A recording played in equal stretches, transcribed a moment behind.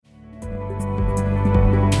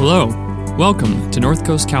Hello, welcome to North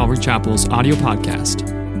Coast Calvary Chapel's audio podcast.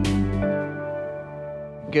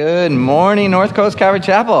 Good morning, North Coast Calvary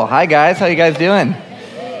Chapel. Hi guys, how you guys doing?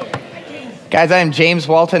 Guys, I am James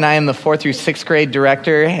Walton. I am the 4th through 6th grade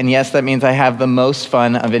director, and yes, that means I have the most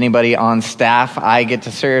fun of anybody on staff. I get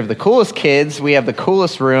to serve the coolest kids. We have the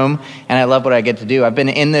coolest room, and I love what I get to do. I've been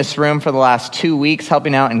in this room for the last 2 weeks,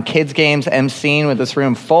 helping out in kids' games, emceeing with this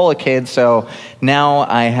room full of kids, so now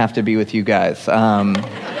I have to be with you guys.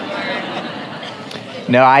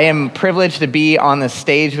 No, I am privileged to be on the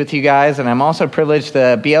stage with you guys, and I'm also privileged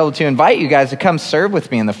to be able to invite you guys to come serve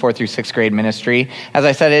with me in the 4th through 6th grade ministry. As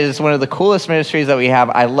I said, it is one of the coolest ministries that we have.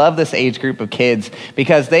 I love this age group of kids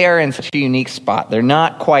because they are in such a unique spot. They're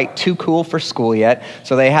not quite too cool for school yet,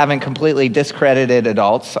 so they haven't completely discredited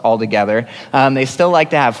adults altogether. They still like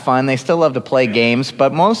to have fun. They still love to play games,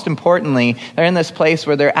 but most importantly, they're in this place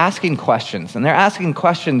where they're asking questions, and they're asking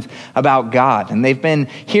questions about God, and they've been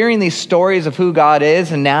hearing these stories of who God is,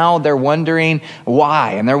 and now they're wondering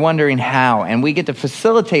why, and they're wondering how, and we get to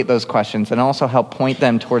facilitate those questions and also help point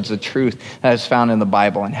them towards the truth that is found in the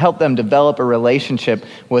Bible and help them develop a relationship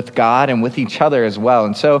with God and with each other as well.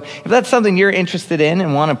 And so if that's something you're interested in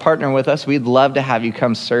and want to partner with us, we'd love to have you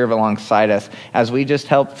come serve alongside us as we just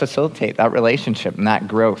help facilitate that relationship and that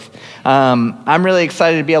growth. I'm really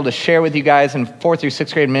excited to be able to share with you guys in 4th through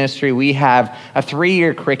 6th grade ministry. We have a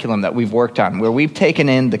 3-year curriculum that we've worked on where we've taken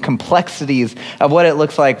in the complexities of what it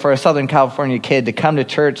looks like for a Southern California kid to come to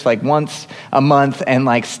church like once a month and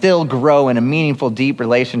like still grow in a meaningful, deep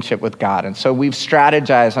relationship with God. And so we've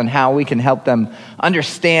strategized on how we can help them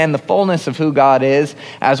understand the fullness of who God is,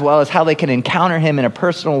 as well as how they can encounter him in a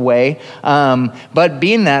personal way. But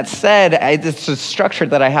being that said, it's a structure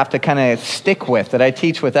that I have to kind of stick with, that I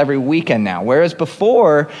teach with every weekend now. Whereas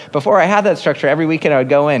before I had that structure, every weekend I would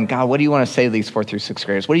go in, God, what do you want to say to these 4th through 6th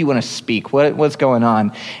graders? What do you want to speak? What's going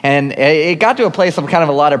on? And it got to a place of kind of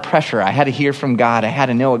a lot of pressure. I had to hear from God. I had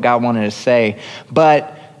to know what God wanted to say.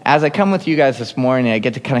 But as I come with you guys this morning, I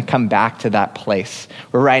get to kind of come back to that place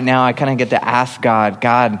where right now I kind of get to ask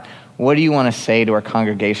God, what do you want to say to our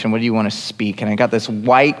congregation? What do you want to speak? And I got this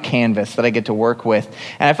white canvas that I get to work with.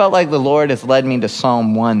 And I felt like the Lord has led me to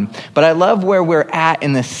Psalm 1. But I love where we're at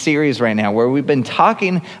in this series right now, where we've been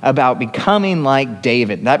talking about becoming like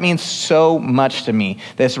David. That means so much to me,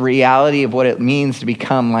 this reality of what it means to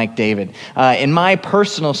become like David. In my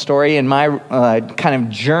personal story, in my kind of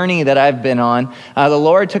journey that I've been on, the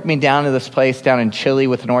Lord took me down to this place down in Chile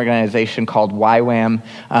with an organization called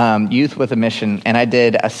YWAM, Youth with a Mission. And I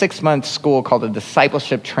did a 6-month school called a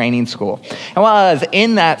discipleship training school. And while I was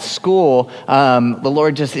in that school, the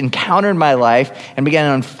Lord just encountered my life and began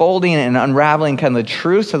unfolding and unraveling kind of the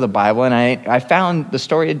truths of the Bible. And I found the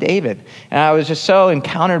story of David. And I was just so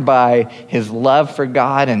encountered by his love for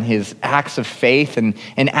God and his acts of faith. And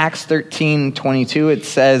in Acts 13:22, it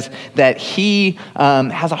says that he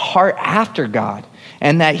has a heart after God,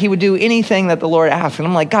 and that he would do anything that the Lord asked. And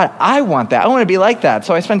I'm like, God, I want that. I want to be like that.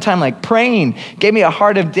 So I spent time like praying, gave me a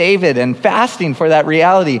heart of David, and fasting for that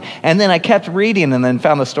reality. And then I kept reading and then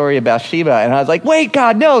found the story of Bathsheba. And I was like, wait,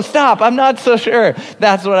 God, no, stop. I'm not so sure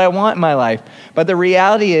that's what I want in my life. But the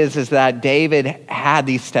reality is that David had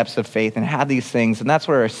these steps of faith and had these things. And that's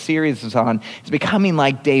what our series is on. It's becoming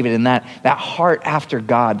like David, and that heart after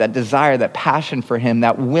God, that desire, that passion for him,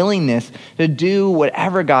 that willingness to do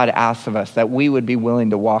whatever God asks of us, that we would be willing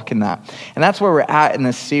to walk in that. And that's where we're at in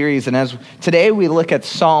this series. And as today we look at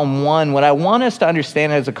Psalm 1, what I want us to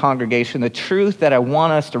understand as a congregation, the truth that I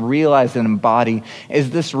want us to realize and embody is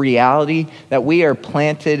this reality that we are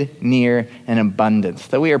planted near an abundance,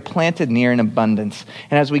 that we are planted near an abundance.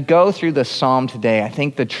 And as we go through the Psalm today, I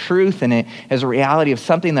think the truth in it is a reality of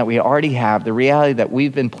something that we already have, the reality that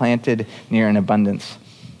we've been planted near an abundance.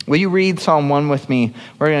 Will you read Psalm 1 with me?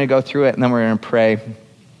 We're going to go through it and then we're going to pray.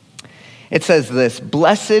 It says this: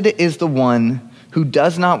 "Blessed is the one who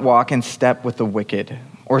does not walk in step with the wicked,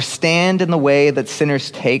 or stand in the way that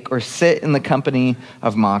sinners take, or sit in the company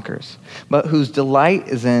of mockers, but whose delight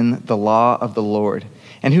is in the law of the Lord,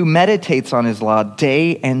 and who meditates on his law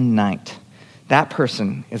day and night. That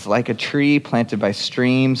person is like a tree planted by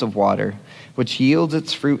streams of water, which yields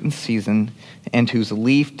its fruit in season, and whose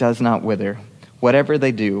leaf does not wither. Whatever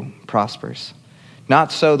they do prospers.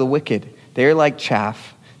 Not so the wicked. They are like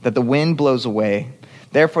chaff that the wind blows away.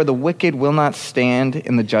 Therefore the wicked will not stand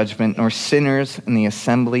in the judgment, nor sinners in the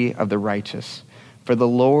assembly of the righteous. For the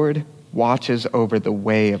Lord watches over the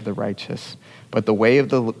way of the righteous, but the way of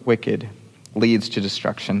the wicked leads to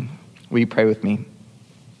destruction." Will you pray with me?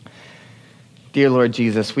 Dear Lord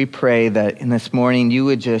Jesus, we pray that in this morning you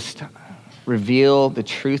would just reveal the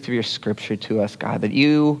truth of your scripture to us, God, that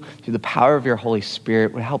you, through the power of your Holy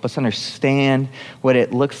Spirit, would help us understand what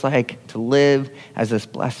it looks like to live as this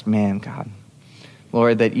blessed man, God.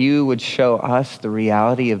 Lord, that you would show us the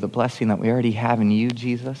reality of the blessing that we already have in you,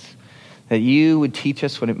 Jesus, that you would teach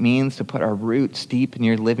us what it means to put our roots deep in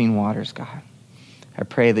your living waters, God. I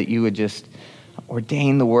pray that you would just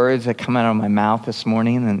ordain the words that come out of my mouth this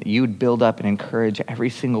morning, and that you would build up and encourage every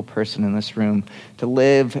single person in this room to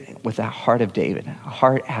live with that heart of David, a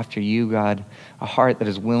heart after you, God, a heart that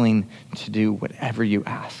is willing to do whatever you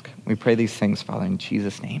ask. We pray these things, Father, in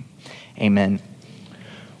Jesus' name. Amen.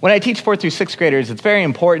 When I teach 4th through 6th graders, it's very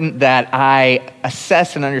important that I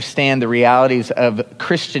assess and understand the realities of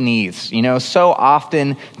Christianese. You know, so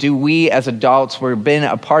often do we as adults, we've been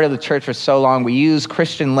a part of the church for so long, we use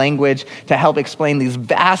Christian language to help explain these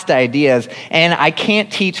vast ideas, and I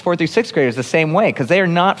can't teach 4th through 6th graders the same way because they are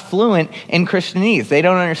not fluent in Christianese. They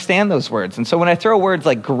don't understand those words. And so when I throw words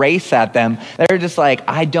like grace at them, they're just like,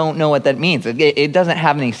 I don't know what that means. It doesn't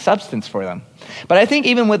have any substance for them. But I think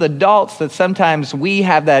even with adults that sometimes we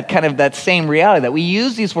have that same reality, that we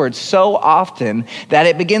use these words so often that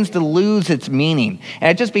it begins to lose its meaning.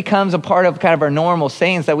 And it just becomes a part of kind of our normal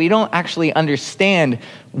sayings that we don't actually understand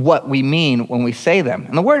what we mean when we say them.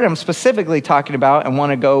 And the word I'm specifically talking about and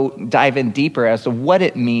want to go dive in deeper as to what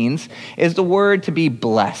it means is the word to be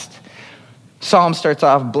blessed. Psalm starts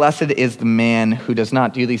off, blessed is the man who does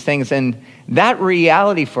not do these things. And that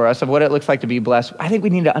reality for us of what it looks like to be blessed, I think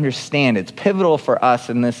we need to understand. It's pivotal for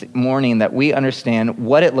us in this morning that we understand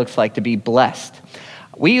what it looks like to be blessed.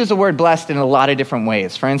 We use the word blessed in a lot of different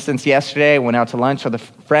ways. For instance, yesterday I went out to lunch with a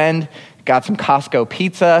friend, got some Costco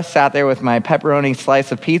pizza, sat there with my pepperoni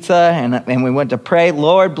slice of pizza, and we went to pray,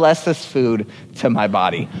 Lord, bless this food to my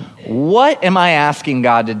body. What am I asking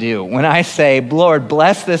God to do when I say, Lord,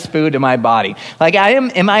 bless this food to my body? Like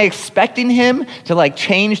am I expecting him to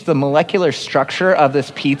change the molecular structure of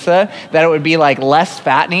this pizza, that it would be less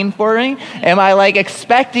fattening for me? Am I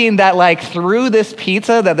expecting that through this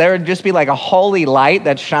pizza that there would just be a holy light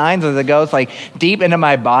that shines as it goes deep into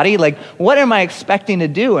my body? What am I expecting to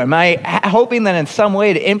do? Am I hoping that in some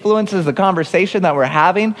way it influences the conversation that we're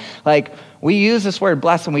having? We use this word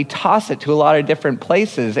blessed and we toss it to a lot of different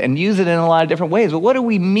places and use it in a lot of different ways. But what do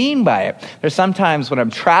we mean by it? There's sometimes when I'm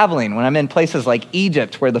traveling, when I'm in places like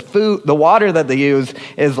Egypt, where the water that they use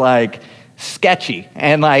is sketchy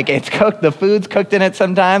and it's cooked, the food's cooked in it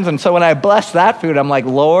sometimes. And so when I bless that food, I'm like,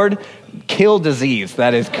 Lord, kill disease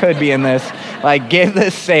that could be in this, give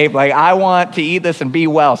this safe, I want to eat this and be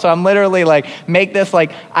well. So I'm literally make this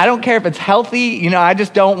I don't care if it's healthy, I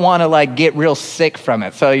just don't want to get real sick from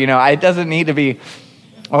it. So, it doesn't need to be.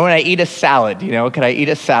 Or when I eat a salad, could I eat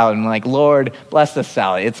a salad? And Lord, bless the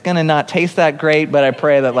salad. It's going to not taste that great, but I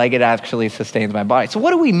pray that it actually sustains my body. So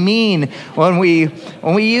what do we mean when we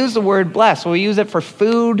use the word blessed? Well, we use it for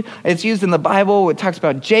food. It's used in the Bible. It talks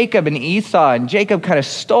about Jacob and Esau, and Jacob kind of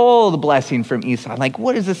stole the blessing from Esau.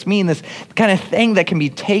 What does this mean? This kind of thing that can be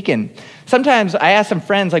taken. Sometimes I ask some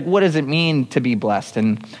friends, what does it mean to be blessed?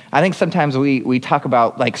 And I think sometimes we talk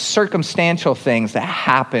about circumstantial things that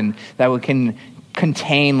happen that we can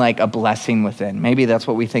contain a blessing within. Maybe that's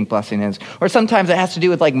what we think blessing is. Or sometimes it has to do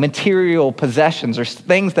with material possessions or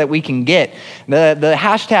things that we can get. The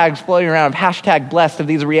hashtags floating around of hashtag blessed of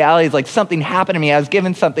these realities, something happened to me, I was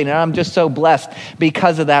given something and I'm just so blessed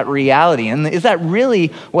because of that reality. And is that really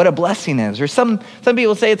what a blessing is? Or some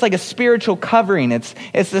people say it's a spiritual covering. It's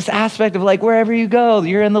this aspect of wherever you go,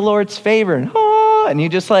 you're in the Lord's favor. And you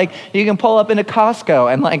just you can pull up into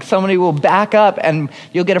Costco and somebody will back up and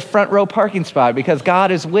you'll get a front row parking spot because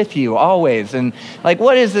God is with you always. And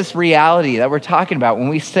what is this reality that we're talking about when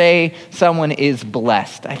we say someone is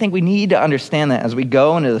blessed? I think we need to understand that as we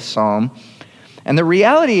go into the Psalm. And the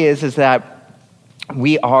reality is that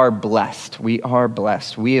we are blessed. We are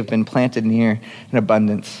blessed. We have been planted near an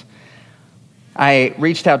abundance. I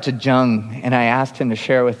reached out to Jung and I asked him to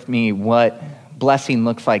share with me what blessing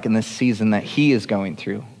looks like in this season that he is going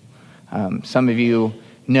through. Some of you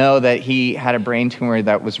know that he had a brain tumor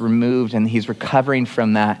that was removed and he's recovering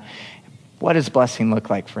from that. What does blessing look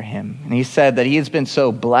like for him? And he said that he has been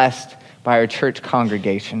so blessed by our church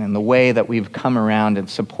congregation and the way that we've come around and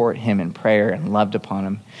support him in prayer and loved upon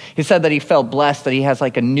him. He said that he felt blessed that he has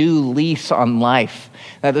a new lease on life,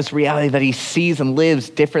 that this reality that he sees and lives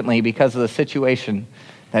differently because of the situation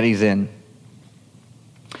that he's in.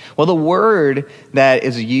 Well, the word that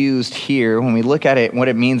is used here, when we look at it, what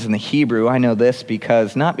it means in the Hebrew, I know this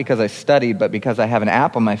not because I studied, but because I have an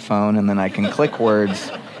app on my phone and then I can click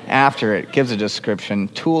words after it gives a description,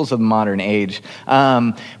 tools of the modern age.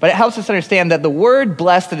 But it helps us understand that the word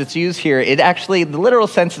blessed that it's used here, it actually, the literal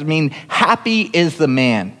sense means happy is the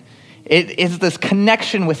man. It is this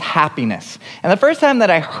connection with happiness. And the first time that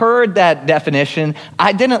I heard that definition,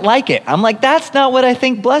 I didn't like it. I'm like, that's not what I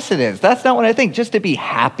think blessed is. That's not what I think, just to be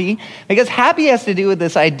happy. Because happy has to do with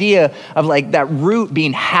this idea of like that root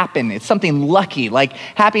being happen. It's something lucky, like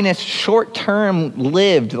happiness short-term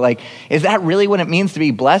lived. Like, is that really what it means to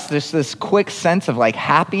be blessed? There's this quick sense of like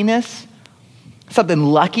happiness. Something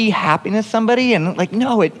lucky, happiness, somebody, and like,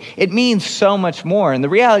 no, it means so much more. And the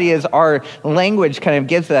reality is our language kind of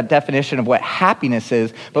gives that definition of what happiness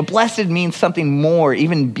is, but blessed means something more,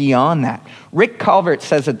 even beyond that. Rick Calvert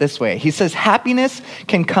says it this way. He says, happiness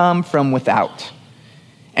can come from without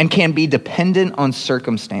and can be dependent on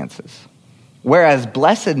circumstances, whereas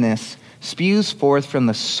blessedness spews forth from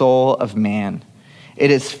the soul of man.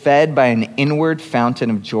 It is fed by an inward fountain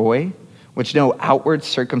of joy, which no outward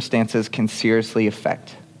circumstances can seriously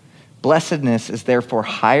affect. Blessedness is therefore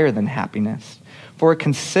higher than happiness, for it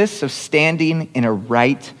consists of standing in a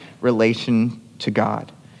right relation to God,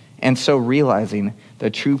 and so realizing the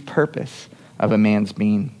true purpose of a man's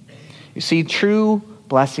being. You see, true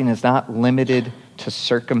blessing is not limited to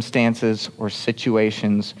circumstances or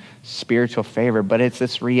situations, spiritual favor, but it's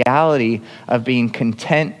this reality of being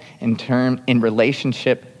content in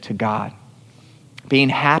relationship to God. Being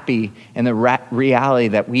happy in the reality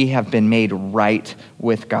that we have been made right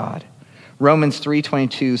with God. Romans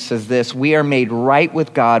 3:22 says this, we are made right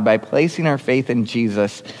with God by placing our faith in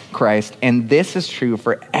Jesus Christ, and this is true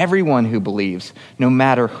for everyone who believes, no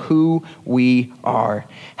matter who we are.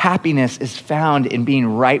 Happiness is found in being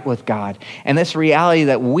right with God, and this reality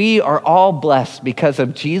that we are all blessed because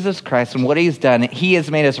of Jesus Christ and what he's done. He has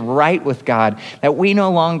made us right with God, that we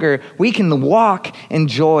can walk in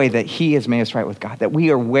joy that he has made us right with God, that we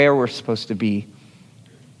are where we're supposed to be.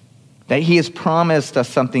 That he has promised us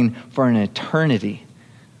something for an eternity.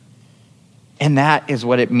 And that is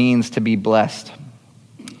what it means to be blessed.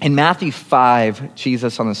 In Matthew 5,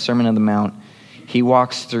 Jesus on the Sermon on the Mount, he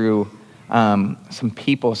walks through some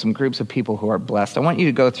groups of people who are blessed. I want you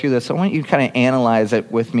to go through this. I want you to kind of analyze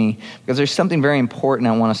it with me because there's something very important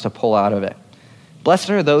I want us to pull out of it. Blessed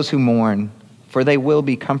are those who mourn, for they will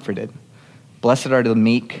be comforted. Blessed are the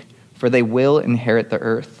meek, for they will inherit the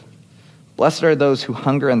earth. Blessed are those who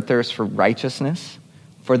hunger and thirst for righteousness,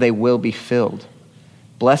 for they will be filled.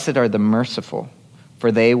 Blessed are the merciful,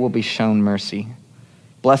 for they will be shown mercy.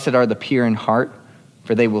 Blessed are the pure in heart,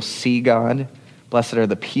 for they will see God. Blessed are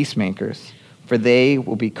the peacemakers, for they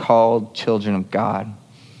will be called children of God.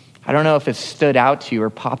 I don't know if it stood out to you or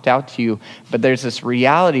popped out to you, but there's this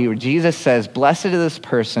reality where Jesus says, blessed is this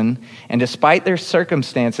person, and despite their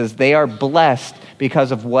circumstances, they are blessed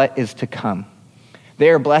because of what is to come. They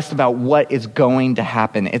are blessed about what is going to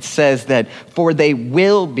happen. It says that, for they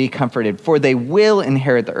will be comforted, for they will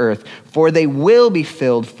inherit the earth, for they will be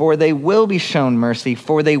filled, for they will be shown mercy,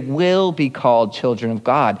 for they will be called children of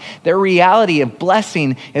God. Their reality of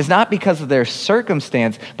blessing is not because of their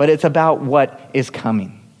circumstance, but it's about what is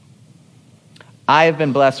coming. I have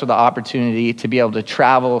been blessed with the opportunity to be able to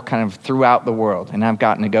travel kind of throughout the world. And I've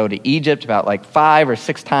gotten to go to Egypt about like 5 or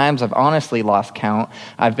 6 times. I've honestly lost count.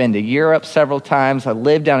 I've been to Europe several times. I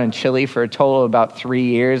lived down in Chile for a total of about 3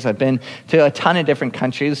 years. I've been to a ton of different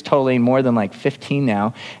countries, totaling more than like 15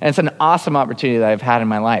 now. And it's an awesome opportunity that I've had in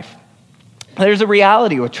my life. There's a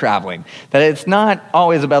reality with traveling, that it's not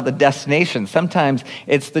always about the destination. Sometimes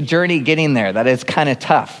it's the journey getting there that is kind of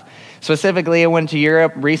tough. Specifically, I went to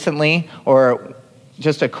Europe recently, or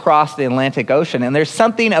just across the Atlantic Ocean, and there's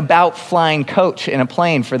something about flying coach in a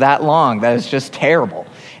plane for that long that is just terrible.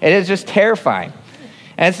 It is just terrifying.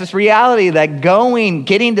 And it's this reality that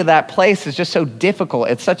getting to that place is just so difficult.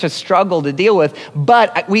 It's such a struggle to deal with,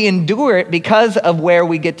 but we endure it because of where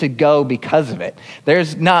we get to go because of it.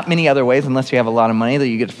 There's not many other ways, unless you have a lot of money, that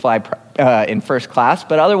you get to fly in first class,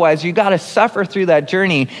 but otherwise you got to suffer through that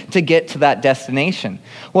journey to get to that destination.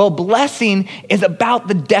 Well, blessing is about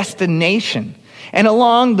the destination. And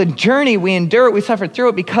along the journey, we endure it, we suffer through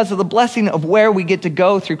it because of the blessing of where we get to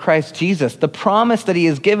go through Christ Jesus. The promise that he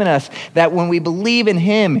has given us that when we believe in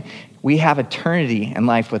him, we have eternity and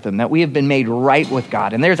life with him, that we have been made right with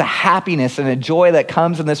God. And there's a happiness and a joy that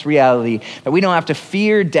comes in this reality that we don't have to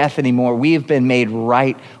fear death anymore. We have been made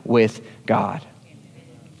right with God.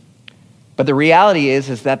 But the reality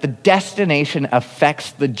is that the destination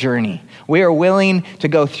affects the journey. We are willing to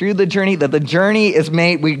go through the journey, that the journey is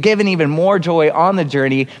made, we're given even more joy on the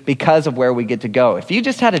journey because of where we get to go. If you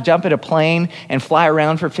just had to jump in a plane and fly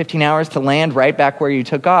around for 15 hours to land right back where you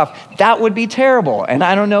took off, that would be terrible. And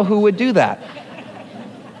I don't know who would do that.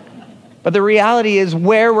 But the reality is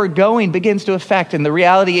where we're going begins to affect. And the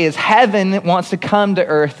reality is heaven wants to come to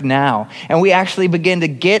earth now. And we actually begin to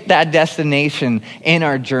get that destination in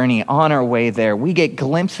our journey, on our way there. We get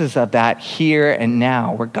glimpses of that here and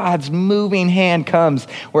now, where God's moving hand comes,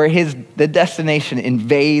 where the destination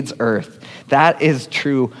invades earth. That is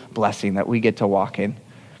true blessing that we get to walk in.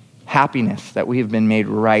 Happiness that we have been made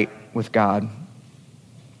right with God.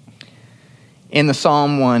 In the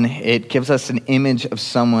Psalm 1, it gives us an image of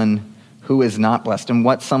someone who is not blessed and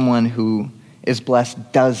what someone who is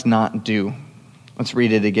blessed does not do. Let's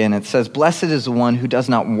read it again. It says, "Blessed is the one who does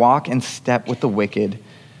not walk in step with the wicked,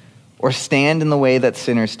 or stand in the way that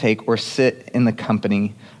sinners take, or sit in the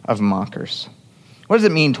company of mockers." What does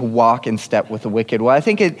it mean to walk in step with the wicked? Well, I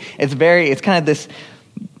think it's kind of this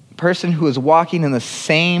person who is walking in the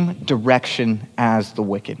same direction as the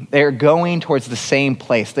wicked. They're going towards the same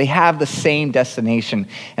place. They have the same destination.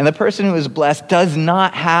 And the person who is blessed does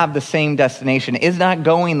not have the same destination, is not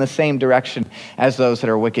going the same direction as those that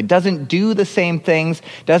are wicked, doesn't do the same things,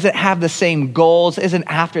 doesn't have the same goals, isn't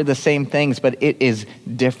after the same things, but it is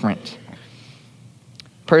different.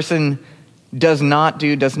 Person does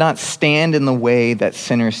not stand in the way that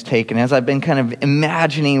sinners take. And as I've been kind of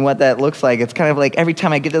imagining what that looks like, it's kind of like every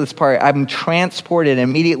time I get to this part, I'm transported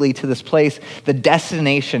immediately to this place, the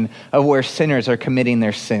destination of where sinners are committing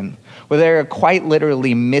their sin, where they're quite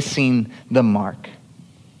literally missing the mark.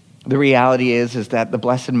 The reality is that the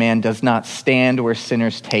blessed man does not stand where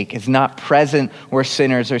sinners take, is not present where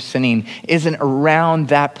sinners are sinning, isn't around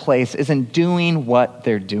that place, isn't doing what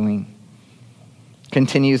they're doing.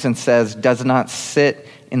 Continues and says, does not sit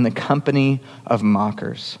in the company of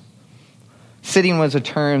mockers. Sitting was a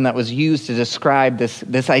term that was used to describe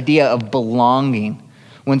this idea of belonging.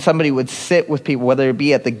 When somebody would sit with people, whether it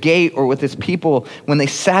be at the gate or with his people, when they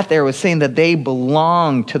sat there, it was saying that they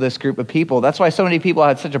belonged to this group of people. That's why so many people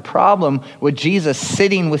had such a problem with Jesus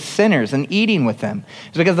sitting with sinners and eating with them.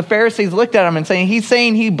 It's because the Pharisees looked at him and he's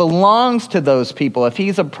saying he belongs to those people. If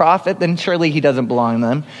he's a prophet, then surely he doesn't belong to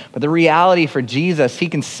them. But the reality for Jesus, he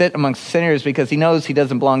can sit amongst sinners because he knows he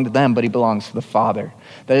doesn't belong to them, but he belongs to the Father.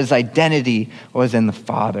 That his identity was in the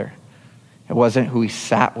Father. It wasn't who he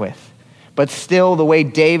sat with. But still, the way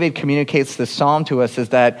David communicates the psalm to us is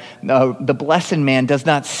that the blessed man does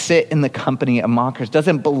not sit in the company of mockers,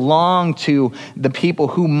 doesn't belong to the people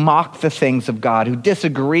who mock the things of God, who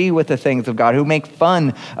disagree with the things of God, who make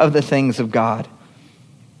fun of the things of God.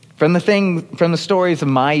 From the stories of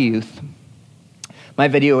my youth, my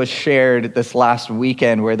video was shared this last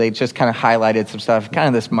weekend where they just kind of highlighted some stuff, kind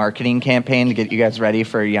of this marketing campaign to get you guys ready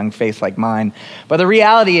for a young face like mine. But the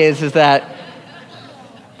reality is that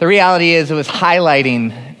it was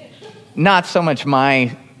highlighting not so much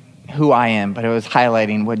who I am, but it was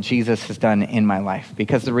highlighting what Jesus has done in my life.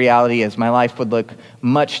 Because the reality is my life would look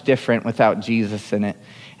much different without Jesus in it.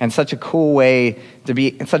 And such a cool way to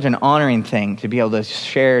be, such an honoring thing to be able to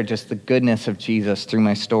share just the goodness of Jesus through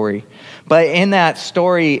my story. But in that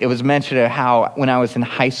story, it was mentioned how when I was in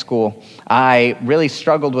high school, I really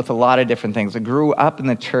struggled with a lot of different things. I grew up in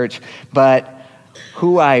the church, but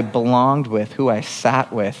who I belonged with, who I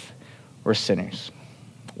sat with, were sinners,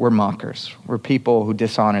 were mockers, were people who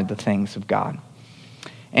dishonored the things of God.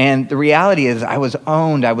 And the reality is I was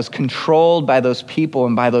owned, I was controlled by those people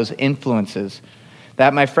and by those influences.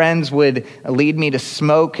 That my friends would lead me to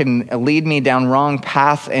smoke and lead me down wrong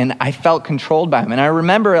paths, and I felt controlled by them. And I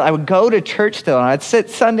remember I would go to church still, and I'd sit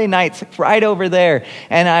Sunday nights right over there,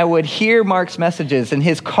 and I would hear Mark's messages and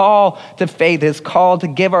his call to faith, his call to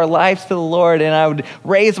give our lives to the Lord, and I would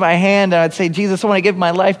raise my hand, and I'd say, Jesus, I want to give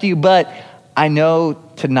my life to you, but I know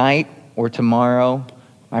tonight or tomorrow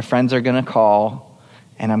my friends are going to call,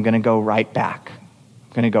 and I'm going to go right back.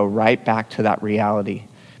 I'm going to go right back to that reality.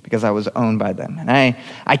 Because I was owned by them. And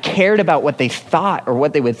I cared about what they thought or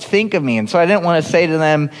what they would think of me. And so I didn't want to say to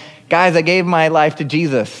them, guys, I gave my life to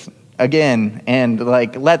Jesus again. And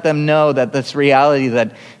let them know that this reality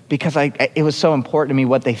that because it was so important to me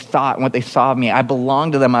what they thought and what they saw of me. I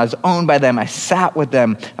belonged to them. I was owned by them. I sat with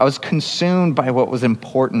them. I was consumed by what was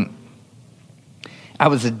important. I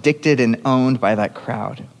was addicted and owned by that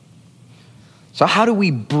crowd. So how do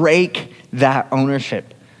we break that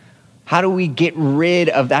ownership? How do we get rid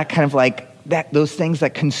of that kind of those things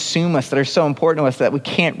that consume us, that are so important to us that we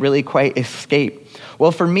can't really quite escape?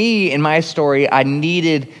 Well, for me, in my story, I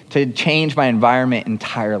needed to change my environment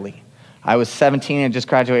entirely. I was 17 and just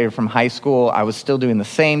graduated from high school. I was still doing the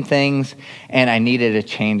same things, and I needed a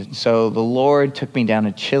change. So the Lord took me down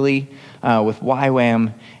to Chile with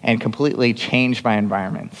YWAM and completely changed my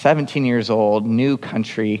environment. 17 years old, new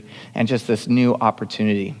country, and just this new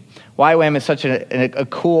opportunity. YWAM is such a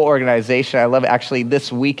cool organization. I love it. Actually,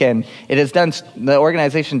 this weekend, the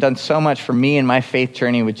organization done so much for me and my faith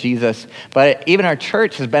journey with Jesus. But even our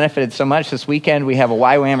church has benefited so much. This weekend, we have a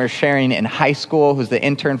YWAMer sharing in high school, who's the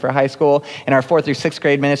intern for high school. In our 4th through 6th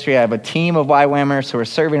grade ministry, I have a team of YWAMers who are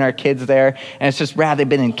serving our kids there. And it's just rad. They've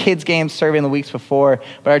been in kids games serving the weeks before.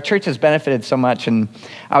 But our church has benefited so much. And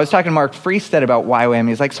I was talking to Mark Freestead about YWAM.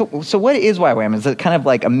 He's like, so what is YWAM? Is it kind of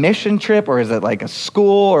like a mission trip, or is it like a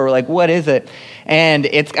school, or like what is it? And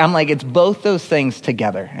I'm like, it's both those things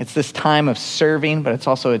together. It's this time of serving, but it's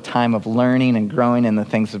also a time of learning and growing in the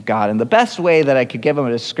things of God. And the best way that I could give them a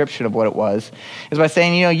description of what it was is by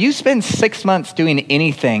saying, you spend 6 months doing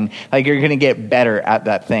anything, like you're going to get better at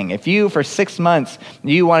that thing. If you, for 6 months,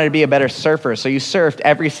 you wanted to be a better surfer, so you surfed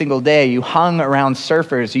every single day, you hung around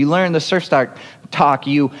surfers, you learned the surf talk,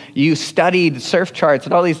 you studied surf charts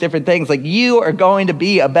and all these different things, like you are going to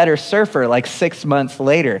be a better surfer like 6 months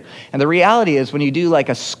later. And the reality is when you do like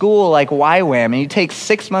a school like YWAM and you take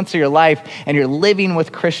 6 months of your life and you're living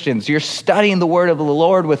with Christians, you're studying the word of the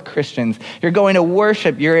Lord with Christians, you're going to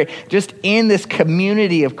worship, you're just in this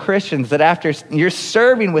community of Christians that after you're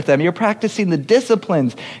serving with them, you're practicing the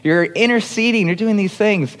disciplines, you're interceding, you're doing these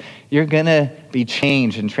things, you're going to be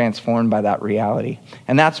changed and transformed by that reality.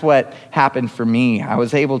 And that's what happened for me. I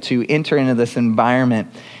was able to enter into this environment.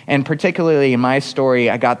 And particularly in my story,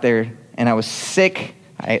 I got there and I was sick.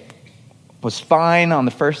 I was fine on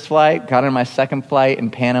the first flight, got on my second flight in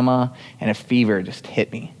Panama, and a fever just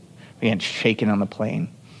hit me. I began shaking on the plane.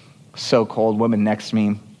 So cold. Woman next to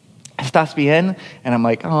me, "Estás bien?" And I'm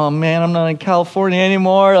like, oh man, I'm not in California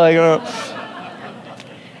anymore.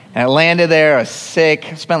 And I landed there, I was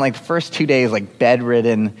sick, I spent like the first 2 days like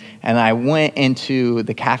bedridden, and I went into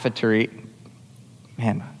the cafeteria.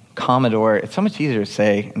 Man, Commodore, it's so much easier to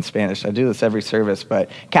say in Spanish. I do this every service, but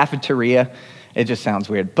cafeteria, it just sounds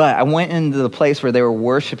weird. But I went into the place where they were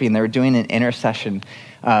worshiping, they were doing an intercession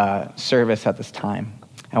service at this time.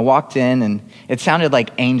 I walked in and it sounded like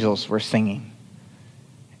angels were singing.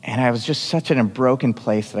 And I was just such in a broken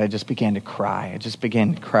place that I just began to cry.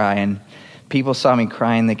 And people saw me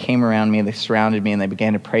crying, they came around me, they surrounded me, and they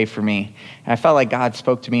began to pray for me. And I felt like God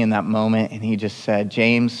spoke to me in that moment, and he just said,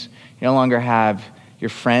 James, you no longer have your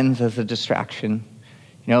friends as a distraction.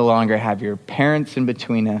 You no longer have your parents in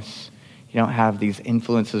between us. You don't have these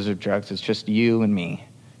influences of drugs. It's just you and me.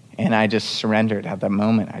 And I just surrendered at that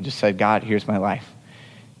moment. I just said, God, here's my life.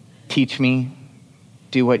 Teach me.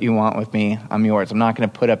 Do what you want with me. I'm yours. I'm not going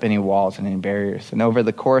to put up any walls and any barriers. And over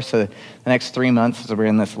the course of the next 3 months, as we're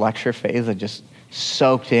in this lecture phase, I just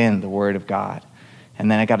soaked in the Word of God. And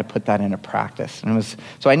then I got to put that into practice. And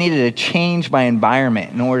so I needed to change my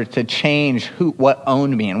environment in order to change what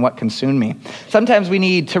owned me and what consumed me. Sometimes we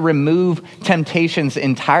need to remove temptations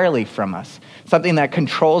entirely from us. Something that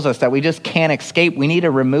controls us that we just can't escape. We need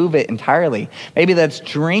to remove it entirely. Maybe that's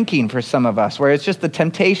drinking for some of us, where it's just the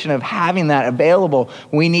temptation of having that available.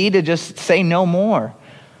 We need to just say no more.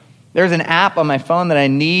 There's an app on my phone that I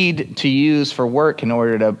need to use for work in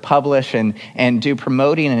order to publish and do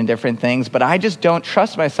promoting and different things, but I just don't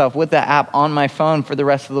trust myself with that app on my phone for the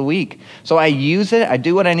rest of the week. So I use it, I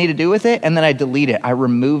do what I need to do with it, and then I delete it. I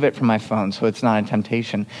remove it from my phone so it's not a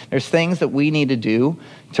temptation. There's things that we need to do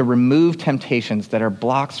to remove temptations that are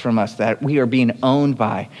blocks from us, that we are being owned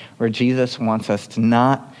by, where Jesus wants us to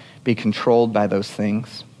not be controlled by those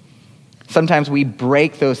things. Sometimes we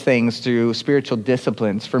break those things through spiritual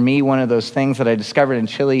disciplines. For me, one of those things that I discovered in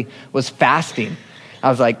Chile was fasting. I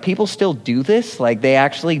was like, people still do this? Like, they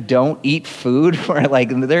actually don't eat food? Or like,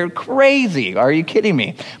 they're crazy. Are you kidding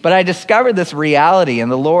me? But I discovered this reality, and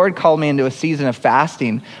the Lord called me into a season of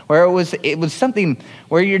fasting where it was something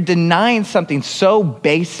where you're denying something so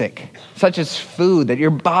basic, such as food, that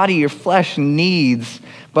your body, your flesh needs.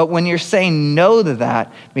 But when you're saying no to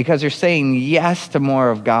that, because you're saying yes to more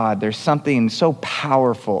of God, there's something so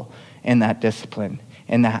powerful in that discipline,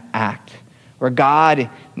 in that act, where God,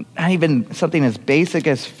 not even something as basic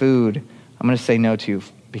as food, I'm going to say no to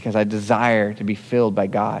because I desire to be filled by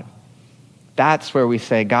God. That's where we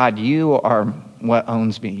say, God, you are what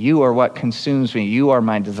owns me. You are what consumes me. You are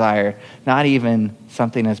my desire, not even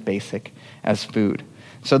something as basic as food.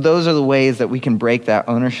 So those are the ways that we can break that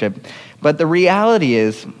ownership. But the reality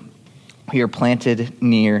is we are planted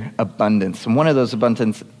near abundance. And one of those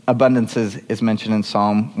abundances is mentioned in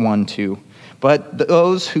Psalm 1:2. But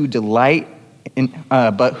those who delight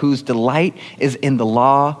whose delight is in the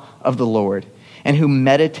law of the Lord, and who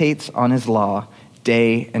meditates on his law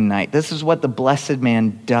day and night. This is what the blessed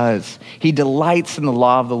man does. He delights in the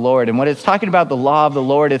law of the Lord. And when it's talking about the law of the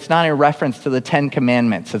Lord, it's not in reference to the 10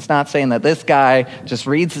 commandments. It's not saying that this guy just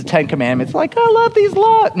reads the 10 commandments like, I love these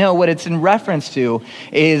laws. No, what it's in reference to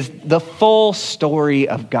is the full story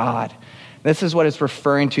of God. This is what it's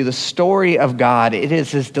referring to, the story of God. It is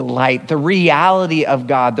his delight, the reality of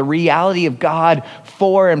God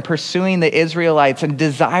for and pursuing the Israelites and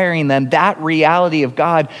desiring them, that reality of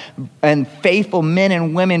God and faithful men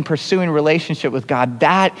and women pursuing relationship with God.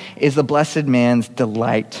 That is the blessed man's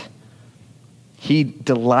delight. He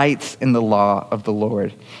delights in the law of the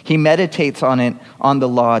Lord. He meditates on it, on the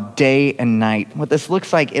law, day and night. What this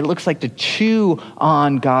looks like, it looks like to chew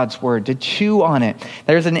on God's word, to chew on it.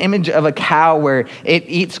 There's an image of a cow where it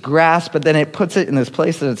eats grass, but then it puts it in this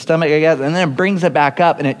place in its stomach, I guess, and then it brings it back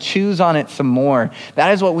up and it chews on it some more.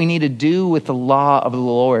 That is what we need to do with the law of the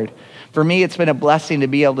Lord. For me, it's been a blessing to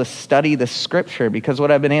be able to study the scripture, because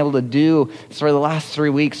what I've been able to do is for the last 3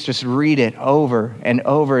 weeks, just read it over and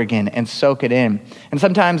over again and soak it in. And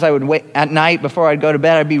sometimes I would wait at night before I'd go to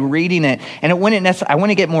bed, I'd be reading it, and it wouldn't necessarily, I want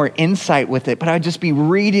to get more insight with it, but I'd just be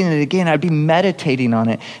reading it again. I'd be meditating on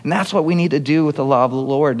it. And that's what we need to do with the law of the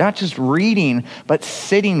Lord. Not just reading, but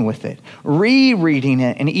sitting with it, rereading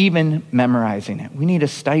it, and even memorizing it. We need to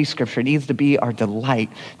study scripture. It needs to be our delight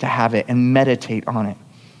to have it and meditate on it.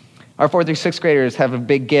 Our 4th through 6th graders have a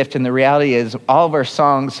big gift, and the reality is all of our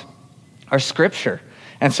songs are scripture.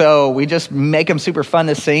 And so we just make them super fun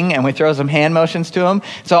to sing, and we throw some hand motions to them.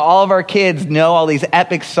 So all of our kids know all these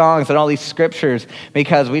epic songs and all these scriptures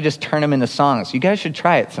because we just turn them into songs. You guys should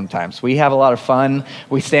try it sometimes. We have a lot of fun.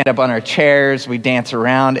 We stand up on our chairs. We dance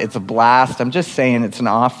around. It's a blast. I'm just saying it's an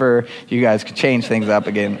offer. You guys could change things up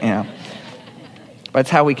again, you know. But it's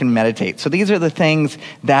how we can meditate. So these are the things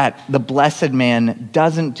that the blessed man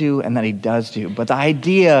doesn't do and that he does do. But the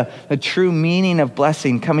idea, the true meaning of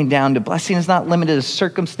blessing, coming down to blessing is not limited to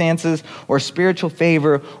circumstances or spiritual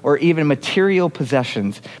favor or even material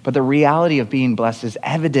possessions. But the reality of being blessed is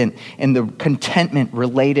evident in the contentment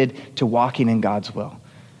related to walking in God's will.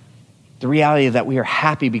 The reality is that we are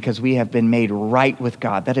happy because we have been made right with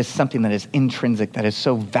God. That is something that is intrinsic, that is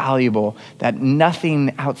so valuable that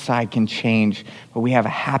nothing outside can change. But we have a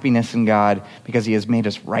happiness in God because he has made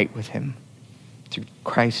us right with him through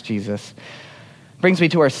Christ Jesus. Brings me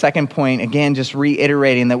to our second point, again, just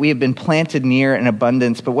reiterating that we have been planted near an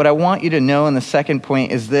abundance. But what I want you to know in the second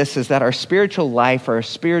point is this, is that our spiritual life, our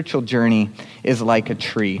spiritual journey is like a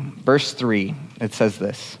tree. Verse 3, it says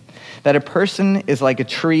this, that a person is like a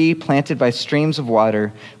tree planted by streams of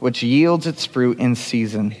water, which yields its fruit in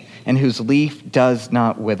season, and whose leaf does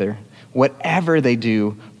not wither. Whatever they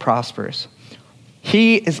do prospers.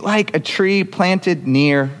 He is like a tree planted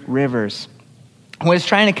near rivers. What he's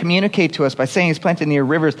trying to communicate to us by saying he's planted near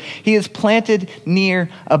rivers, he is planted near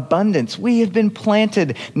abundance. We have been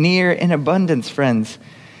planted near an abundance, friends.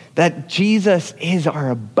 That Jesus is our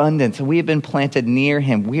abundance, and we have been planted near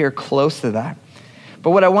him. We are close to that. But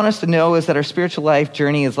what I want us to know is that our spiritual life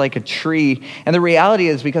journey is like a tree. And the reality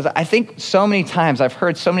is, because I think so many times I've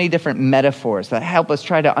heard so many different metaphors that help us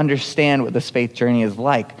try to understand what this faith journey is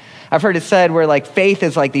like. I've heard it said where like faith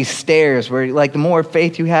is like these stairs where like the more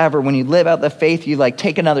faith you have, or when you live out the faith, you like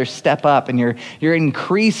take another step up and you're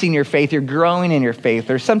increasing your faith, you're growing in your faith.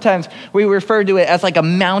 Or sometimes we refer to it as like a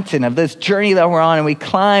mountain of this journey that we're on, and we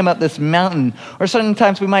climb up this mountain. Or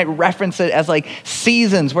sometimes we might reference it as like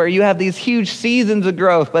seasons where you have these huge seasons of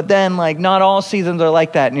growth, but then like not all seasons are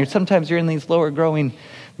like that. And sometimes you're in these lower growing,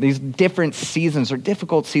 these different seasons or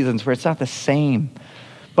difficult seasons where it's not the same.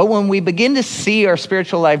 But when we begin to see our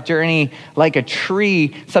spiritual life journey like a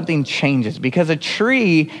tree, something changes, because a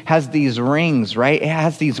tree has these rings, right? It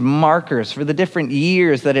has these markers for the different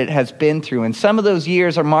years that it has been through. And some of those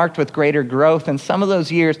years are marked with greater growth. And some of those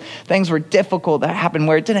years, things were difficult that happened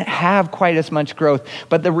where it didn't have quite as much growth.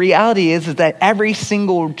 But the reality is that every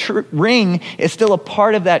single ring is still a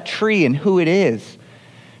part of that tree and who it is.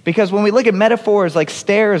 Because when we look at metaphors like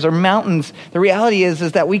stairs or mountains, the reality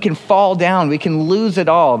is that we can fall down, we can lose it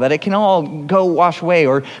all, that it can all go wash away.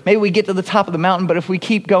 Or maybe we get to the top of the mountain, but if we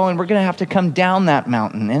keep going, we're going to have to come down that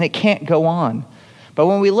mountain, and it can't go on. But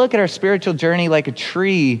when we look at our spiritual journey like a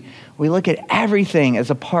tree, we look at everything as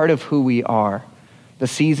a part of who we are. The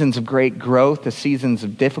seasons of great growth, the seasons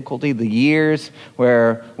of difficulty, the years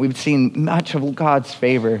where we've seen much of God's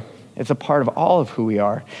favor. It's a part of all of who we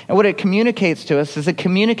are. And what it communicates to us is it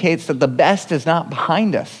communicates that the best is not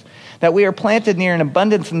behind us, that we are planted near an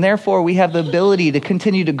abundance, and therefore we have the ability to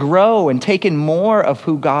continue to grow and take in more of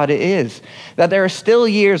who God is, that there are still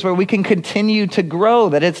years where we can continue to grow,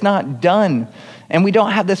 that it's not done. And we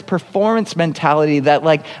don't have this performance mentality that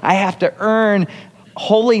like I have to earn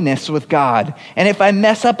holiness with God. And if I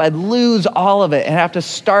mess up, I'd lose all of it and have to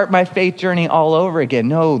start my faith journey all over again.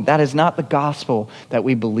 No, that is not the gospel that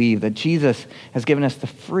we believe, that Jesus has given us the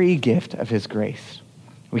free gift of his grace.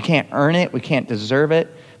 We can't earn it, we can't deserve it,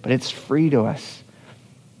 but it's free to us.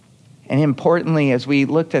 And importantly, as we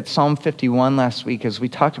looked at Psalm 51 last week, as we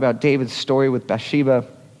talked about David's story with Bathsheba,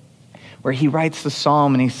 where he writes the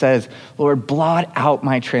psalm and he says, Lord, blot out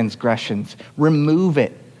my transgressions, remove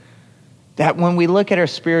it. That when we look at our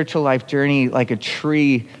spiritual life journey like a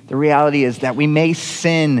tree, the reality is that we may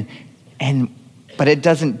sin, but it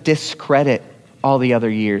doesn't discredit all the other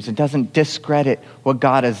years. It doesn't discredit what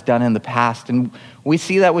God has done in the past. And we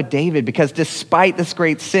see that with David, because despite this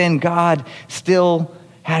great sin, God still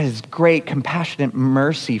had his great compassionate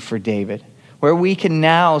mercy for David, where we can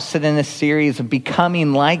now sit in a series of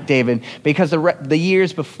becoming like David, because the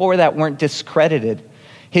years before that weren't discredited.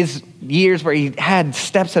 His years where he had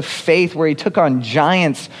steps of faith, where he took on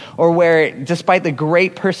giants, or where despite the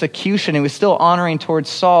great persecution, he was still honoring towards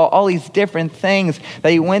Saul, all these different things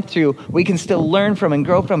that he went through, we can still learn from and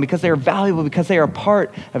grow from, because they're valuable, because they are a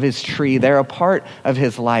part of his tree. They're a part of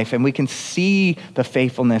his life, and we can see the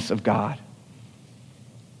faithfulness of God.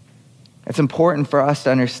 It's important for us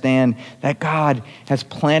to understand that God has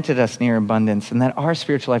planted us near abundance, and that our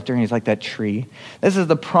spiritual life journey is like that tree. This is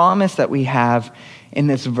the promise that we have in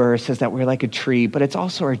this verse, is that we're like a tree, but it's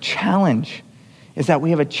also our challenge, is that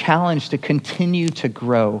we have a challenge to continue to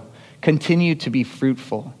grow, continue to be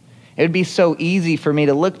fruitful. It would be so easy for me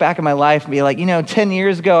to look back at my life and be like, 10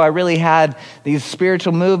 years ago, I really had these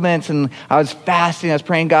spiritual movements and I was fasting, I was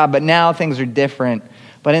praying God, but now things are different.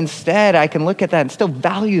 But instead, I can look at that and still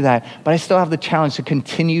value that, but I still have the challenge to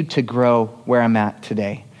continue to grow where I'm at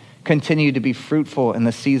today, continue to be fruitful in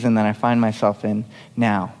the season that I find myself in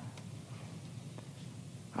now.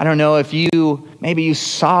 I don't know if maybe you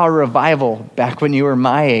saw a revival back when you were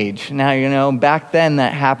my age. Now, back then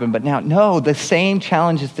that happened, but now, no, the same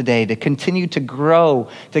challenge is today, to continue to grow,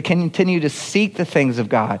 to continue to seek the things of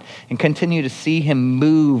God, and continue to see him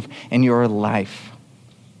move in your life.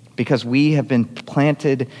 Because we have been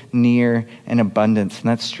planted near an abundance, and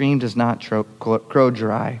that stream does not grow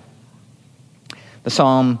dry. The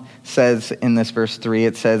psalm says in this verse 3,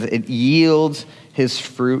 it says, it yields his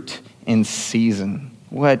fruit in season.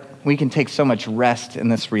 We can take so much rest in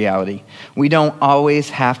this reality. We don't always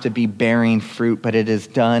have to be bearing fruit, but it is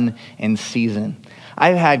done in season.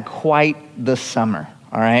 I've had quite the summer,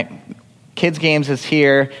 all right? Kids Games is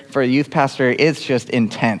here. For a youth pastor, it's just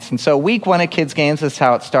intense. And so week 1 of Kids Games is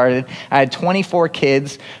how it started. I had 24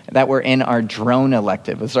 kids that were in our drone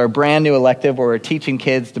elective. It was our brand new elective where we're teaching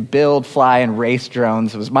kids to build, fly, and race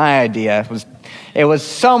drones. It was my idea. It was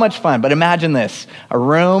so much fun. But imagine this, a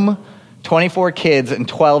room, 24 kids and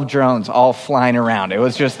 12 drones all flying around. It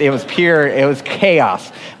was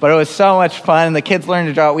chaos, but it was so much fun. And the kids learned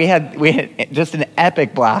to draw. We had just an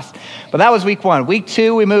epic blast. But that was week 1. Week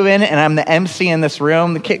 2, we move in, and I'm the MC in this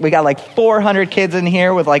room. We got like 400 kids in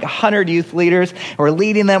here with like 100 youth leaders. And we're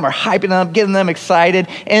leading them, we're hyping them up, getting them excited.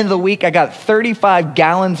 End of the week, I got 35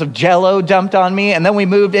 gallons of Jell-O dumped on me. And then we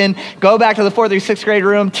moved in, go back to the 4th through 6th grade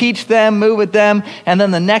room, teach them, move with them. And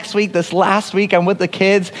then the next week, this last week, I'm with the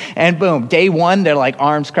kids, and boom, day 1, they're like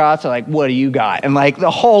arms crossed. They're like, what do you got? And like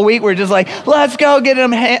the whole week, we're just like, let's go, get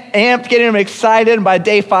them amped, getting them excited. And by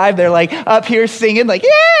day 5, they're like up here singing, like, yeah,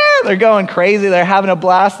 they're going crazy. They're having a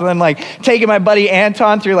blast. And then like taking my buddy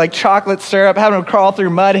Anton through like chocolate syrup, having him crawl through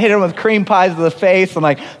mud, hitting him with cream pies to the face, and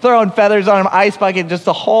like throwing feathers on him, ice bucket, just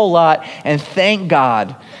a whole lot. And thank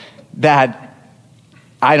God that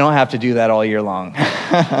I don't have to do that all year long.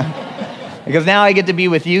 Because now I get to be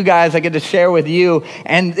with you guys, I get to share with you,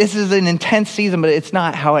 and this is an intense season, but it's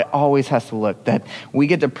not how it always has to look, that we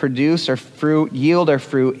get to produce our fruit, yield our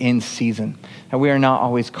fruit in season, that we are not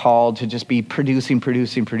always called to just be producing,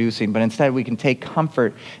 but instead we can take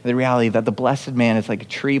comfort in the reality that the blessed man is like a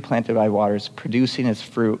tree planted by waters, producing his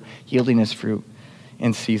fruit, yielding his fruit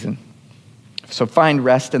in season. So find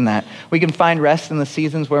rest in that. We can find rest in the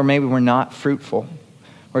seasons where maybe we're not fruitful,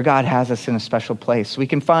 where God has us in a special place. We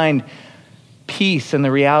can find peace in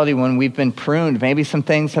the reality when we've been pruned. Maybe some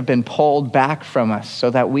things have been pulled back from us so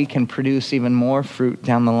that we can produce even more fruit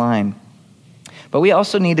down the line. But we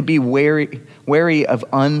also need to be wary of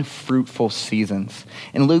unfruitful seasons.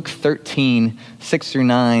 In Luke 13,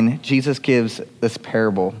 6-9, Jesus gives this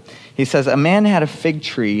parable. He says, a man had a fig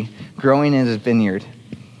tree growing in his vineyard,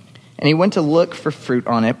 and he went to look for fruit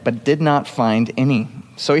on it, but did not find any.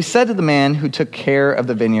 So he said to the man who took care of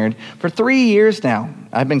the vineyard, for 3 years now,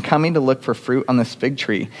 I've been coming to look for fruit on this fig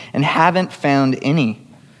tree and haven't found any.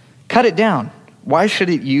 Cut it down. Why should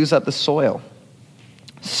it use up the soil?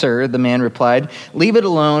 "Sir," the man replied, "leave it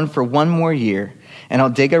alone for 1 more year, and I'll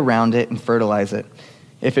dig around it and fertilize it.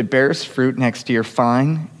 If it bears fruit next year,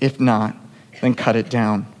 fine. If not, then cut it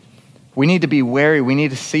down." We need to be wary. We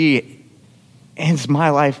need to see, is my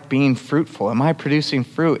life being fruitful? Am I producing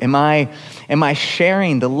fruit? Am I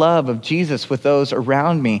sharing the love of Jesus with those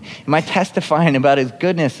around me? Am I testifying about his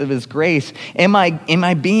goodness, of his grace? Am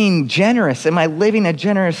I being generous? Am I living a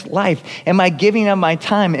generous life? Am I giving up my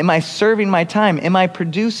time? Am I serving my time? Am I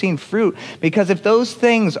producing fruit? Because if those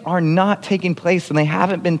things are not taking place and they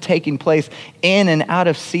haven't been taking place in and out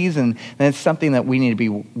of season, then it's something that we need to be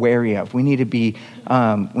wary of. We need to be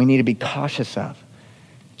cautious of.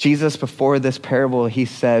 Jesus, before this parable, he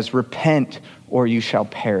says, "Repent or you shall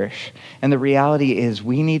perish." And the reality is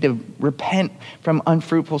we need to repent from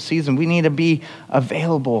unfruitful season. We need to be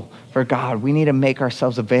available for God. We need to make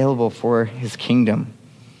ourselves available for his kingdom.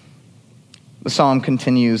 The psalm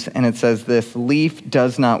continues and it says this: "The leaf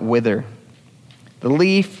does not wither." The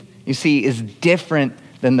leaf, you see, is different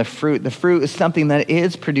than the fruit. The fruit is something that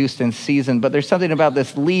is produced in season, but there's something about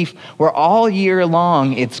this leaf where all year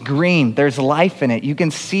long it's green. There's life in it. You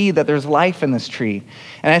can see that there's life in this tree.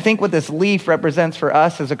 And I think what this leaf represents for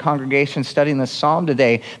us as a congregation studying this psalm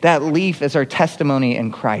today, that leaf is our testimony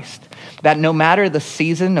in Christ. That no matter the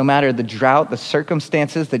season, no matter the drought, the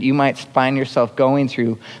circumstances that you might find yourself going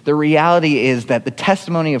through, the reality is that the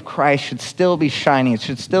testimony of Christ should still be shining. It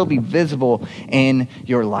should still be visible in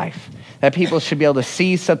your life. That people should be able to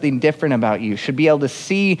see something different about you, should be able to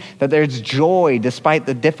see that there's joy despite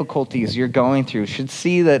the difficulties you're going through, should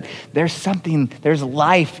see that there's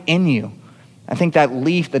life in you. I think that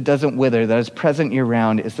leaf that doesn't wither, that is present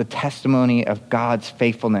year-round, is the testimony of God's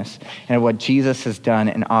faithfulness and of what Jesus has done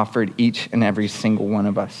and offered each and every single one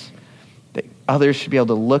of us. That others should be able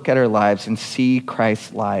to look at our lives and see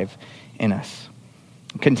Christ live in us.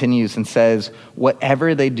 It continues and says,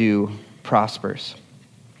 "Whatever they do prospers."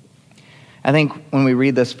 I think when we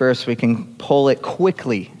read this verse, we can pull it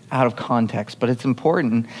quickly out of context, but it's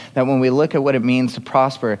important that when we look at what it means to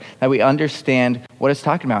prosper, that we understand what it's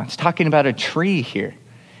talking about. It's talking about a tree here.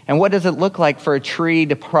 And what does it look like for a tree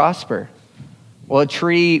to prosper? Well,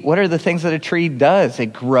 what are the things that a tree does?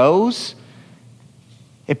 It grows,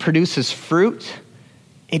 it produces fruit,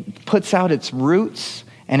 it puts out its roots,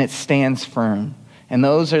 and it stands firm. And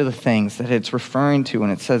those are the things that it's referring to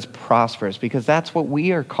when it says prosperous, because that's what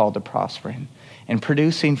we are called to prosper in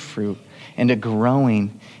producing fruit, and to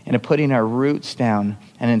growing, and to putting our roots down,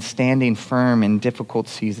 and in standing firm in difficult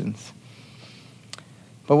seasons.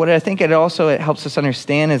 But what I think it helps us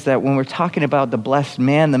understand is that when we're talking about the blessed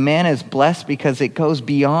man, the man is blessed because it goes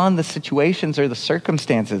beyond the situations or the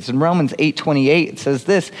circumstances. In Romans 8:28, it says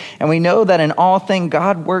this: "And we know that in all things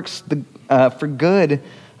God works for good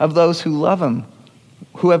of those who love him,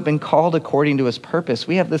 who have been called according to his purpose."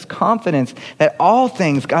 We have this confidence that all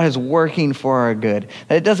things God is working for our good,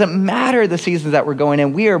 that it doesn't matter the seasons that we're going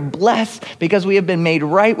in. We are blessed because we have been made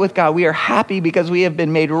right with God. We are happy because we have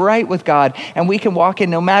been made right with God. And we can walk in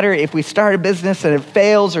no matter if we start a business and it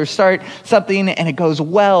fails, or start something and it goes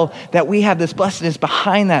well, that we have this blessedness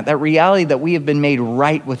behind that reality that we have been made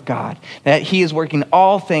right with God, that he is working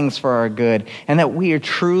all things for our good, and that we are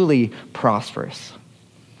truly prosperous.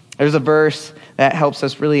 There's a verse that helps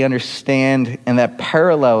us really understand and that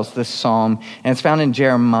parallels this psalm, and it's found in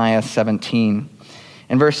Jeremiah 17.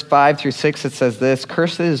 In verse 5-6, it says this: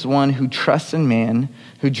 "Cursed is one who trusts in man,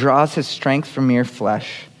 who draws his strength from mere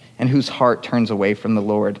flesh, and whose heart turns away from the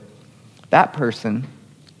Lord. That person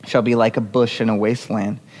shall be like a bush in a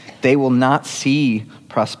wasteland. They will not see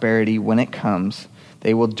prosperity when it comes.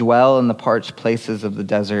 They will dwell in the parched places of the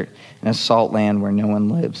desert, in a salt land where no one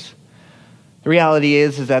lives." The reality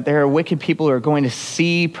is that there are wicked people who are going to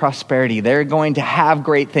see prosperity. They're going to have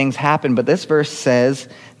great things happen. But this verse says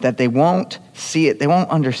that they won't see it. They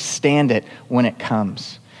won't understand it when it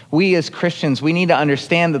comes. We as Christians, we need to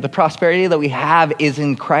understand that the prosperity that we have is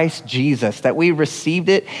in Christ Jesus, that we received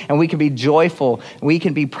it and we can be joyful. We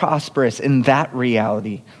can be prosperous in that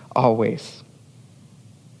reality always.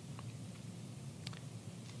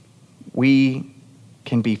 We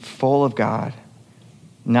can be full of God,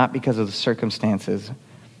 not because of the circumstances.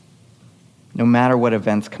 No matter what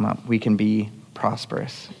events come up, we can be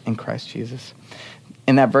prosperous in Christ Jesus.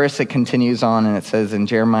 In that verse, it continues on, and it says in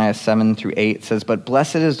Jeremiah 7-8, it says, "But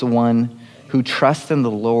blessed is the one who trusts in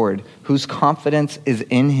the Lord, whose confidence is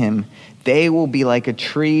in him. They will be like a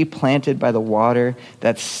tree planted by the water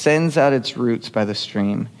that sends out its roots by the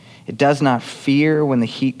stream. It does not fear when the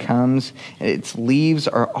heat comes. Its leaves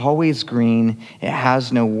are always green. It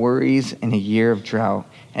has no worries in a year of drought,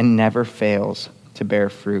 and never fails to bear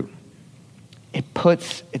fruit." It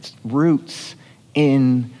puts its roots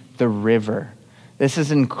in the river. This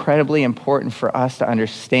is incredibly important for us to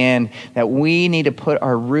understand that we need to put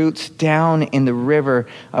our roots down in the river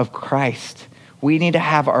of Christ. We need to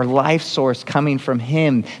have our life source coming from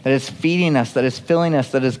him that is feeding us, that is filling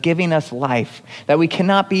us, that is giving us life. That we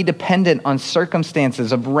cannot be dependent on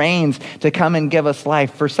circumstances of rains to come and give us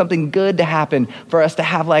life, for something good to happen, for us to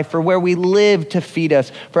have life, for where we live to feed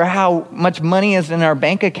us, for how much money is in our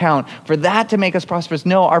bank account, for that to make us prosperous.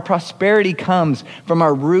 No, our prosperity comes from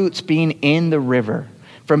our roots being in the river,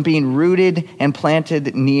 from being rooted and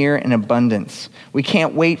planted near an abundance. We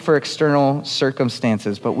can't wait for external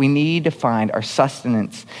circumstances, but we need to find our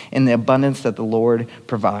sustenance in the abundance that the Lord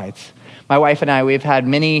provides. My wife and I, we've had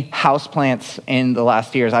many houseplants in the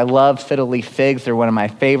last years. I love fiddle leaf figs. They're one of my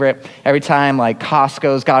favorite. Every time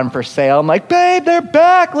Costco's got them for sale, I'm like, babe, they're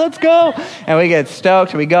back, let's go. And we get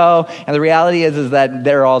stoked, we go. And the reality is that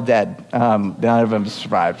they're all dead. None of them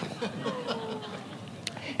survived.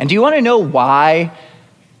 And do you want to know why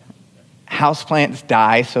houseplants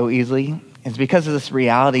die so easily? It's because of this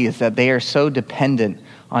reality is that they are so dependent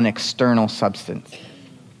on external substance.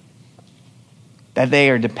 That they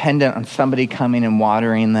are dependent on somebody coming and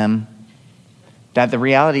watering them. That the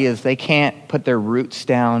reality is they can't put their roots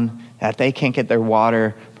down, that they can't get their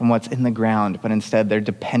water from what's in the ground, but instead they're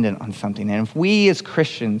dependent on something. And if we as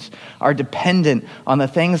Christians are dependent on the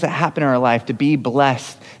things that happen in our life to be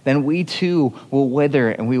blessed, then we too will wither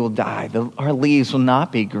and we will die. Our leaves will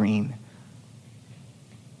not be green.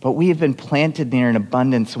 But we have been planted near an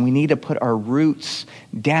abundance, and we need to put our roots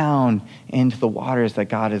down into the waters that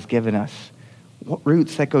God has given us.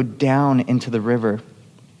 Roots that go down into the river.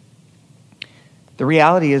 The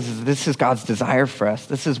reality is this is God's desire for us.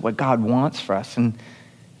 This is what God wants for us. And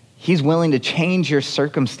he's willing to change your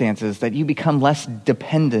circumstances, that you become less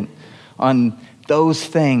dependent on those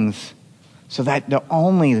things, so that the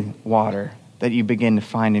only water that you begin to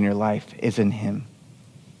find in your life is in him.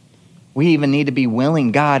 We even need to be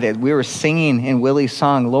willing, God, as we were singing in Willie's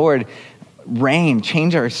song, Lord, reign,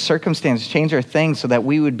 change our circumstances, change our things so that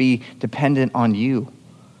we would be dependent on you.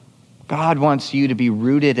 God wants you to be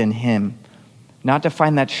rooted in him, not to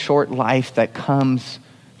find that short life that comes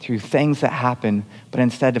through things that happen, but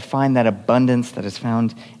instead to find that abundance that is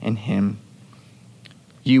found in him.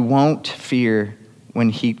 You won't fear when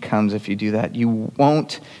heat comes if you do that. You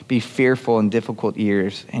won't be fearful in difficult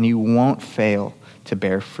years, and you won't fail to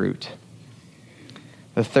bear fruit.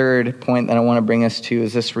 The third point that I want to bring us to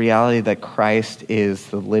is this reality that Christ is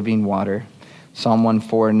the living water. Psalm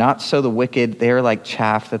 1:4, not so the wicked, they are like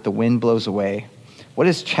chaff that the wind blows away. What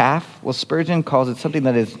is chaff? Well, Spurgeon calls it something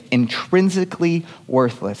that is intrinsically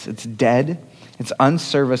worthless. It's dead, it's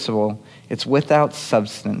unserviceable, it's without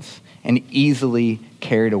substance, and easily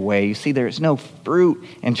carried away. You see, there is no fruit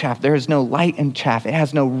in chaff. There is no light in chaff. It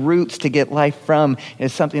has no roots to get life from. It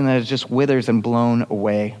is something that just withers and blown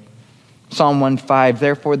away. Psalm 1:5,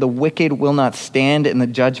 therefore the wicked will not stand in the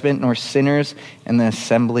judgment, nor sinners in the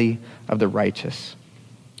assembly of the righteous.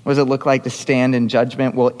 What does it look like to stand in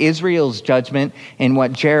judgment? Well, Israel's judgment and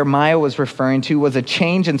what Jeremiah was referring to was a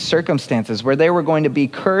change in circumstances where they were going to be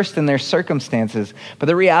cursed in their circumstances. But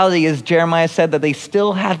the reality is Jeremiah said that they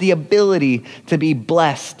still have the ability to be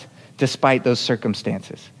blessed despite those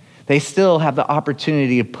circumstances. They still have the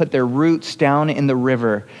opportunity to put their roots down in the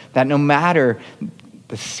river, that no matter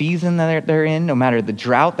the season that they're in, no matter the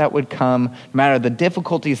drought that would come, no matter the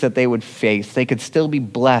difficulties that they would face, they could still be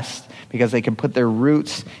blessed because they can put their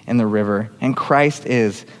roots in the river. And Christ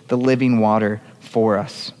is the living water for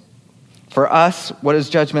us. For us, what does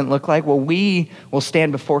judgment look like? Well, we will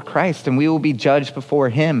stand before Christ and we will be judged before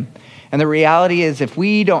him. And the reality is if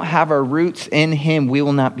we don't have our roots in him, we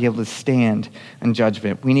will not be able to stand in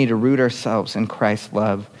judgment. We need to root ourselves in Christ's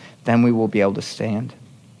love. Then we will be able to stand.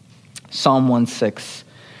 Psalm 1:6,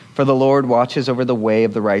 for the Lord watches over the way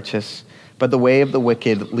of the righteous, but the way of the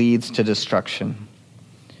wicked leads to destruction.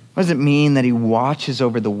 What does it mean that he watches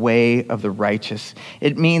over the way of the righteous?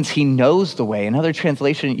 It means he knows the way. Another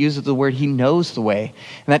translation, it uses the word he knows the way.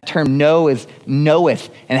 And that term know is knoweth.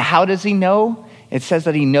 And how does he know? It says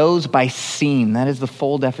that he knows by seeing. That is the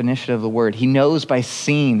full definition of the word. He knows by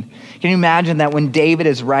seeing. Can you imagine that when David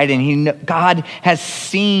is writing, God has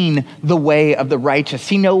seen the way of the righteous.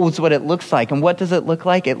 He knows what it looks like. And what does it look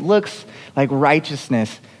like? It looks like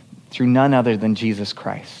righteousness through none other than Jesus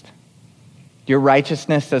Christ. Your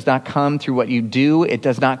righteousness does not come through what you do. It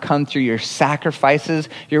does not come through your sacrifices.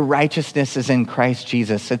 Your righteousness is in Christ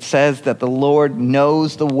Jesus. It says that the Lord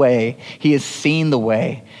knows the way. He has seen the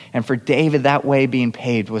way. And for David, that way being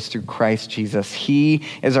paved was through Christ Jesus. He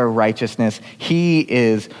is our righteousness. He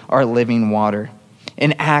is our living water.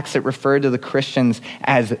 In Acts, it referred to the Christians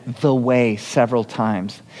as the way several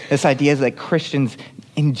times. This idea is that Christians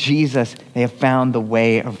in Jesus, they have found the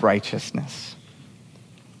way of righteousness.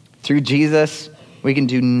 Through Jesus, we can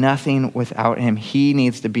do nothing without him. He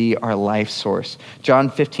needs to be our life source. John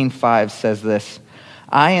 15:5 says this,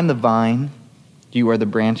 I am the vine, you are the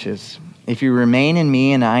branches. If you remain in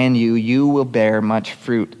me and I in you, you will bear much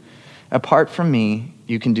fruit. Apart from me,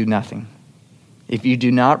 you can do nothing. If you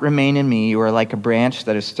do not remain in me, you are like a branch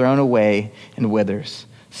that is thrown away and withers.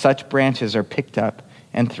 Such branches are picked up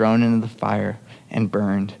and thrown into the fire and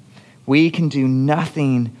burned. We can do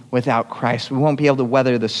nothing without Christ. We won't be able to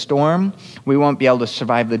weather the storm. We won't be able to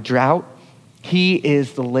survive the drought. He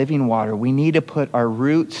is the living water. We need to put our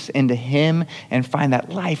roots into him and find that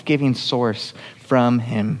life-giving source from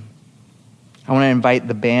him. I want to invite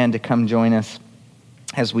the band to come join us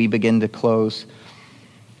as we begin to close.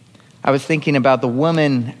 I was thinking about the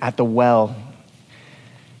woman at the well.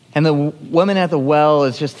 And the woman at the well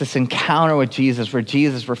is just this encounter with Jesus where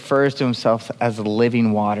Jesus refers to himself as the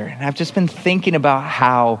living water. And I've just been thinking about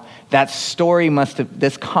how that story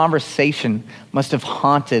this conversation must have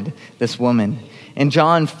haunted this woman. In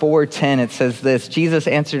John 4:10, it says this, Jesus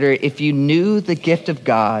answered her, if you knew the gift of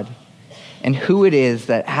God and who it is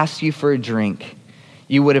that asks you for a drink,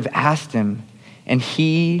 you would have asked him, and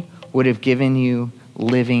he would have given you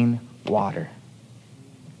living water.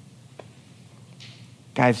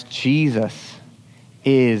 Guys, Jesus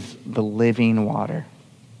is the living water.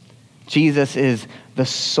 Jesus is the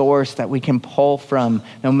source that we can pull from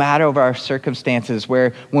no matter of our circumstances,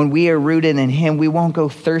 where when we are rooted in him, we won't go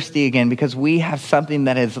thirsty again because we have something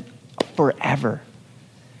that is forever.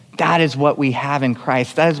 That is what we have in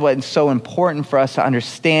Christ. That is what is so important for us to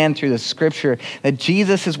understand through the scripture, that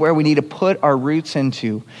Jesus is where we need to put our roots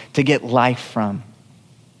into to get life from.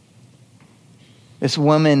 This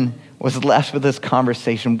woman was left with this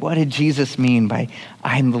conversation. What did Jesus mean by,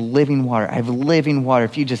 I am the living water? I have living water.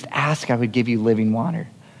 If you just ask, I would give you living water.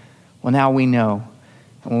 Well, now we know.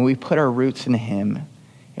 And when we put our roots in him,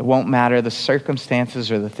 it won't matter the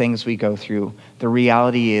circumstances or the things we go through. The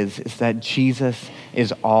reality is that Jesus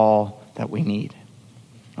is all that we need.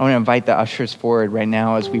 I want to invite the ushers forward right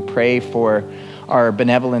now as we pray for our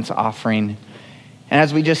benevolence offering. And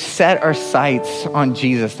as we just set our sights on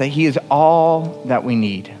Jesus, that he is all that we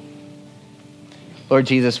need. Lord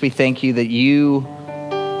Jesus, we thank you that you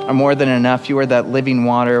are more than enough. You are that living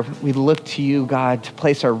water. We look to you, God, to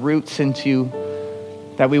place our roots into,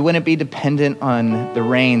 that we wouldn't be dependent on the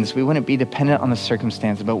rains. We wouldn't be dependent on the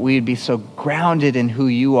circumstances, but we would be so grounded in who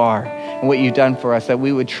you are and what you've done for us that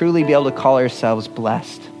we would truly be able to call ourselves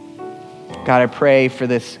blessed. God, I pray for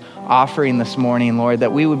this offering this morning, Lord,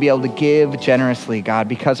 that we would be able to give generously, God,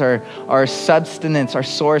 because our substance, our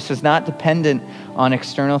source is not dependent on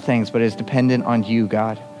external things, but is dependent on you,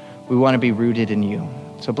 God. We want to be rooted in you.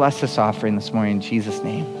 So bless this offering this morning in Jesus'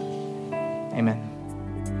 name. Amen.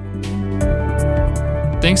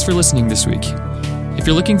 Thanks for listening this week. If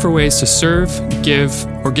you're looking for ways to serve, give,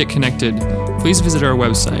 or get connected, please visit our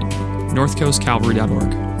website,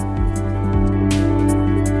 northcoastcalvary.org.